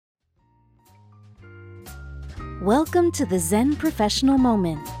Welcome to the Zen Professional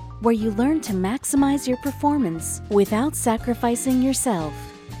Moment, where you learn to maximize your performance without sacrificing yourself.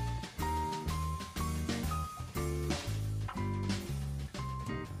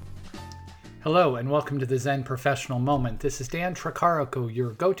 Hello and welcome to the Zen Professional Moment. This is Dan Tricarico,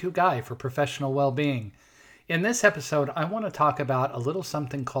 your go-to guy for professional well-being. In this episode, I want to talk about a little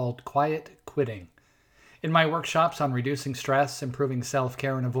something called quiet quitting. In my workshops on reducing stress, improving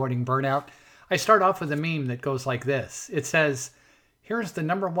self-care, and avoiding burnout, I start off with a meme that goes like this. It says, here's the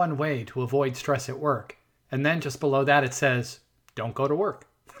number one way to avoid stress at work. And then just below that it says, don't go to work.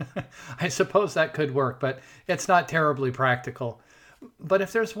 I suppose that could work, but it's not terribly practical. But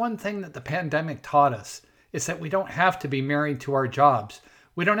if there's one thing that the pandemic taught us, it's that we don't have to be married to our jobs.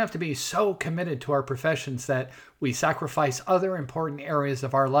 We don't have to be so committed to our professions that we sacrifice other important areas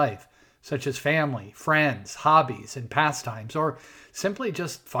of our life, such as family, friends, hobbies, and pastimes, or simply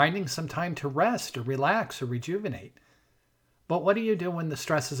just finding some time to rest or relax or rejuvenate. But what do you do when the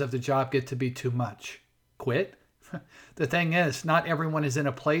stresses of the job get to be too much? Quit? The thing is, not everyone is in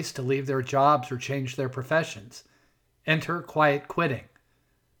a place to leave their jobs or change their professions. Enter quiet quitting.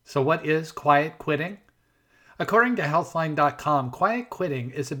 So what is quiet quitting? According to Healthline.com, quiet quitting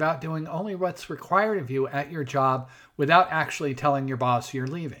is about doing only what's required of you at your job without actually telling your boss you're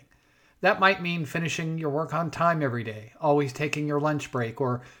leaving. That might mean finishing your work on time every day, always taking your lunch break,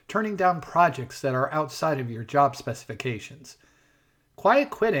 or turning down projects that are outside of your job specifications.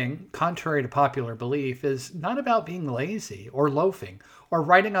 Quiet quitting, contrary to popular belief, is not about being lazy or loafing or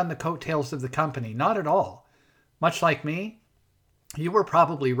riding on the coattails of the company, not at all. Much like me, you were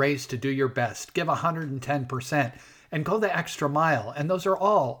probably raised to do your best, give 110%, and go the extra mile, and those are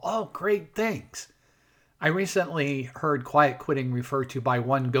all great things. I recently heard quiet quitting referred to by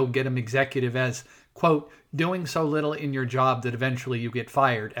one go-get-em executive as, quote, doing so little in your job that eventually you get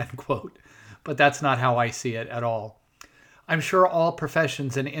fired, end quote. But that's not how I see it at all. I'm sure all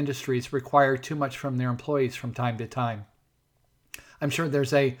professions and industries require too much from their employees from time to time. I'm sure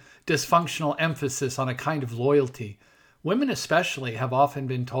there's a dysfunctional emphasis on a kind of loyalty. Women especially have often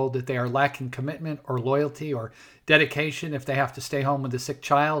been told that they are lacking commitment or loyalty or dedication if they have to stay home with a sick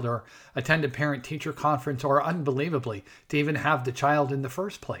child or attend a parent-teacher conference or, unbelievably, to even have the child in the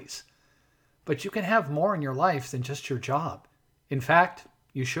first place. But you can have more in your life than just your job. In fact,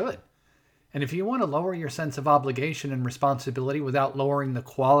 you should. And if you want to lower your sense of obligation and responsibility without lowering the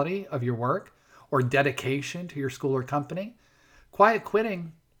quality of your work or dedication to your school or company, quiet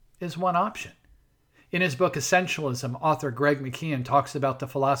quitting is one option. In his book Essentialism, author Greg McKeown talks about the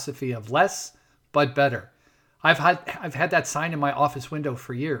philosophy of less but better. I've had that sign in my office window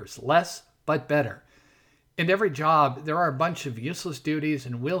for years, less but better. In every job, there are a bunch of useless duties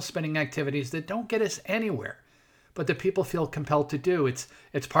and wheel-spinning activities that don't get us anywhere, but that people feel compelled to do. It's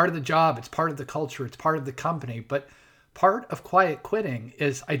part of the job, it's part of the culture, it's part of the company, but part of quiet quitting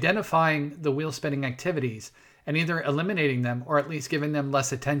is identifying the wheel-spinning activities and either eliminating them or at least giving them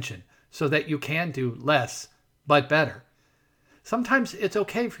less attention, so that you can do less, but better. Sometimes it's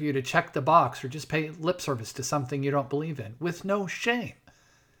okay for you to check the box or just pay lip service to something you don't believe in, with no shame.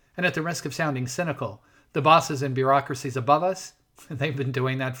 And at the risk of sounding cynical, the bosses and bureaucracies above us, they've been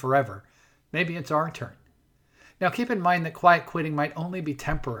doing that forever. Maybe it's our turn. Now keep in mind that quiet quitting might only be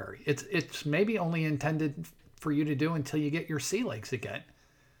temporary. It's maybe only intended for you to do until you get your sea legs again.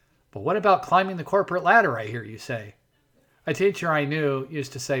 But what about climbing the corporate ladder, I hear you say? A teacher I knew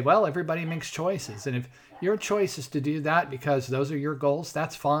used to say, well, everybody makes choices. And if your choice is to do that because those are your goals,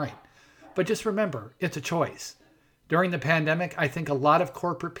 that's fine. But just remember, it's a choice. During the pandemic, I think a lot of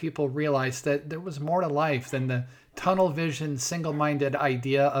corporate people realized that there was more to life than the tunnel vision, single-minded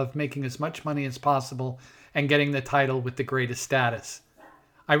idea of making as much money as possible and getting the title with the greatest status.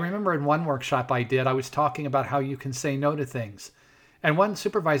 I remember in one workshop I did, I was talking about how you can say no to things. And one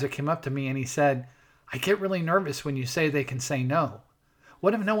supervisor came up to me and he said, I get really nervous when you say they can say no.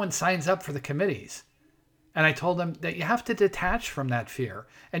 What if no one signs up for the committees? And I told him that you have to detach from that fear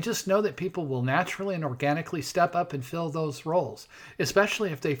and just know that people will naturally and organically step up and fill those roles,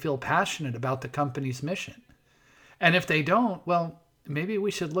 especially if they feel passionate about the company's mission. And if they don't, well, maybe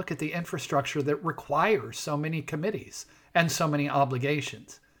we should look at the infrastructure that requires so many committees and so many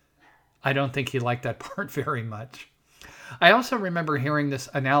obligations. I don't think he liked that part very much. I also remember hearing this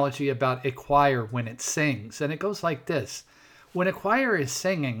analogy about a choir when it sings, and it goes like this. When a choir is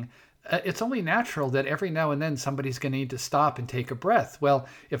singing, it's only natural that every now and then somebody's going to need to stop and take a breath. Well,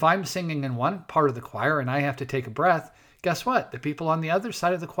 if I'm singing in one part of the choir and I have to take a breath, guess what? The people on the other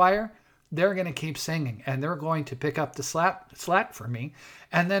side of the choir, they're going to keep singing, and they're going to pick up the slack for me.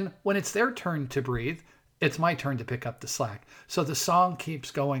 And then when it's their turn to breathe, it's my turn to pick up the slack. So the song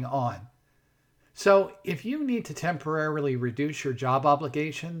keeps going on. So, if you need to temporarily reduce your job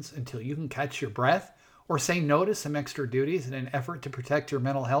obligations until you can catch your breath or say no to some extra duties in an effort to protect your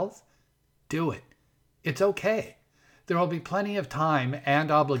mental health, do it. It's okay. There will be plenty of time and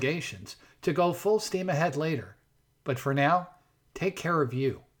obligations to go full steam ahead later. But for now, take care of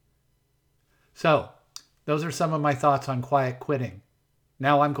you. So, those are some of my thoughts on quiet quitting.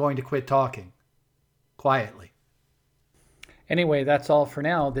 Now I'm going to quit talking. Quietly. Anyway, that's all for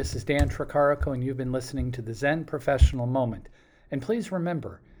now. This is Dan Tricarico, and you've been listening to the Zen Professional Moment. And please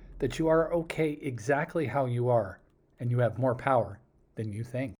remember that you are okay exactly how you are, and you have more power than you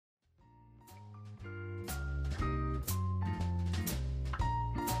think.